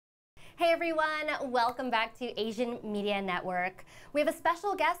Hey everyone, welcome back to Asian Media Network. We have a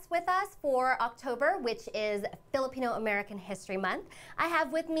special guest with us for October, which is Filipino American History Month. I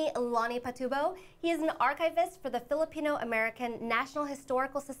have with me Lonnie Patubo. He is an archivist for the Filipino American National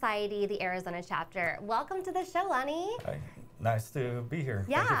Historical Society, the Arizona chapter. Welcome to the show, Lonnie. Hi. Nice to be here.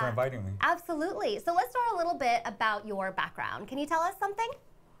 Yeah, thank you for inviting me. Absolutely. So let's start a little bit about your background. Can you tell us something?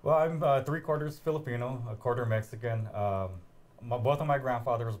 Well, I'm 3/4 Filipino, a quarter Mexican. Both of my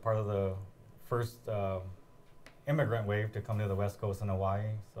grandfathers were part of the first immigrant wave to come to the West Coast in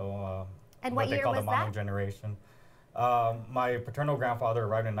Hawaii. So, and what they year call was the Mono that? generation. My paternal grandfather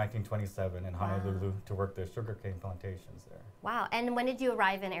arrived in 1927 in Honolulu to work the sugarcane plantations there. Wow. And when did you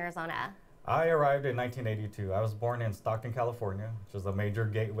arrive in Arizona? I arrived in 1982. I was born in Stockton, California, which is a major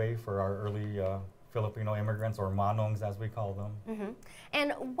gateway for our early Filipino immigrants, or manongs as we call them. Mm-hmm.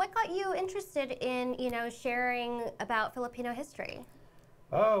 And what got you interested in, sharing about Filipino history?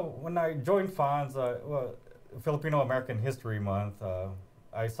 When I joined FANHS, Filipino American History Month,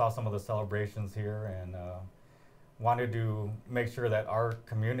 I saw some of the celebrations here and wanted to make sure that our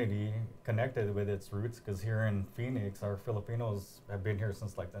community connected with its roots, because here in Phoenix, our Filipinos have been here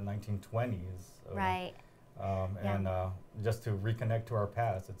since like the 1920s. Right. And just to reconnect to our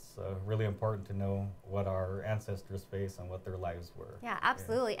past, it's really important to know what our ancestors faced and what their lives were. Yeah,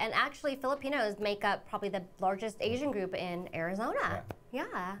 absolutely. Yeah. And actually, Filipinos make up probably the largest Asian group in Arizona.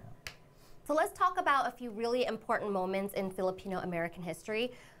 Yeah. So let's talk about a few really important moments in Filipino American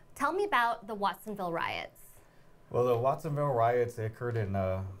history. Tell me about the Watsonville Riots. Well, the Watsonville Riots, they occurred in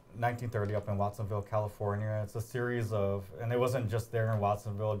 1930 up in Watsonville, California. It's a series of, and it wasn't just there in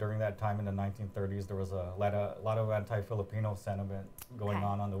Watsonville. During that time in the 1930s, there was a lot of anti-Filipino sentiment going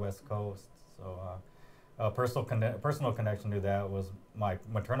on the West Coast. So a personal connection to that was my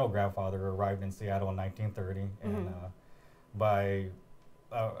maternal grandfather arrived in Seattle in 1930, and by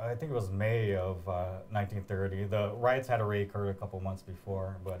I think it was May of 1930. The riots had already occurred a couple months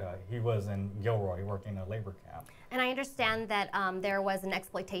before, but he was in Gilroy working a labor camp. And I understand that there was an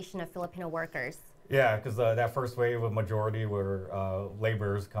exploitation of Filipino workers. Yeah, because that first wave of majority were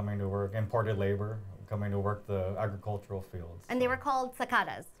laborers coming to work, imported labor, coming to work the agricultural fields. And they were called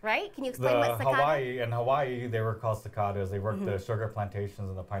cicadas, right? Can you explain what cicada? In Hawaii, they were called cicadas. They worked the sugar plantations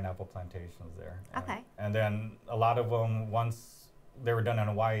and the pineapple plantations there. Okay. And then a lot of them, once they were done in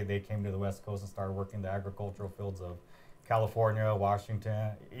Hawaii, they came to the West Coast and started working the agricultural fields of California,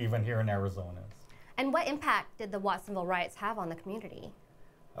 Washington, even here in Arizona. And what impact did the Watsonville Riots have on the community?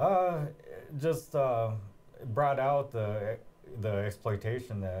 Just brought out the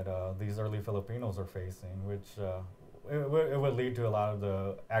exploitation that these early Filipinos are facing, which it would lead to a lot of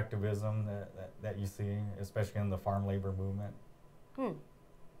the activism that you see, especially in the farm labor movement.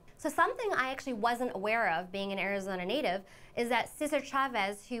 So something I actually wasn't aware of, being an Arizona native, is that Cesar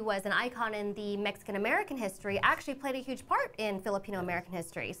Chavez, who was an icon in the Mexican-American history, actually played a huge part in Filipino-American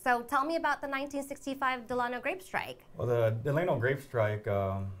history. So tell me about the 1965 Delano Grape Strike. Well, the Delano Grape Strike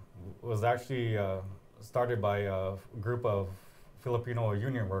was actually started by a group of Filipino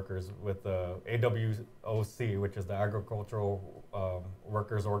union workers with the AWOC, which is the Agricultural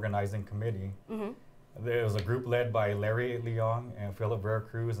Workers Organizing Committee. There was a group led by Larry Leong and Philip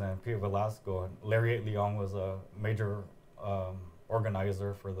Veracruz and Pete Velasco. Larry Leong was a major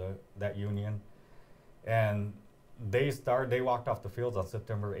organizer for that union. And they walked off the fields on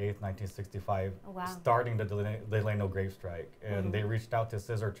September 8th, 1965, starting the Delano Grape Strike. And they reached out to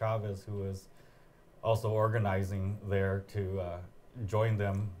Cesar Chavez, who was also organizing there, to join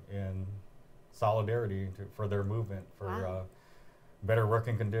them in solidarity for their movement for better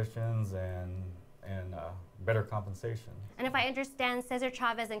working conditions and better compensation. And if I understand, Cesar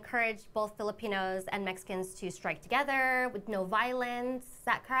Chavez encouraged both Filipinos and Mexicans to strike together with no violence. Is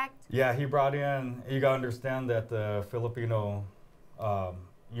that correct? Yeah, he brought in, you gotta understand that the Filipino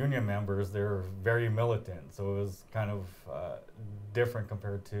union members, they're very militant. So it was kind of different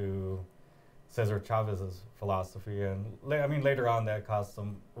compared to Cesar Chavez's philosophy. And I mean, later on that caused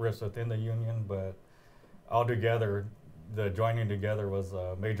some rifts within the union, but altogether, the joining together was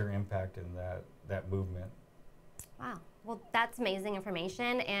a major impact in that movement. Wow. Well, that's amazing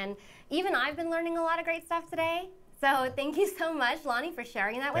information. And even I've been learning a lot of great stuff today. So thank you so much, Lonnie, for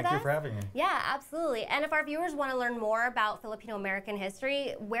sharing that with us. Thank you for having me. Yeah, absolutely. And if our viewers want to learn more about Filipino American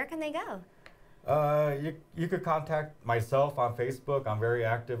history, where can they go? You could contact myself on Facebook. I'm very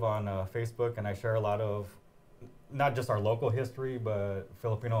active on Facebook, and I share a lot of not just our local history, but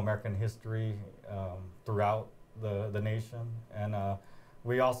Filipino American history throughout the nation. And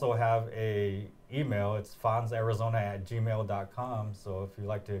we also have a email. It's fanhsarizona@gmail.com. So if you'd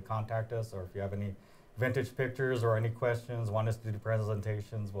like to contact us, or if you have any vintage pictures or any questions, want us to do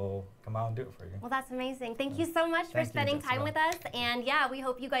presentations, we'll come out and do it for you. Well, that's amazing. Thank you so much for spending time with us. And yeah, we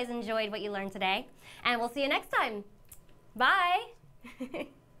hope you guys enjoyed what you learned today. And we'll see you next time. Bye.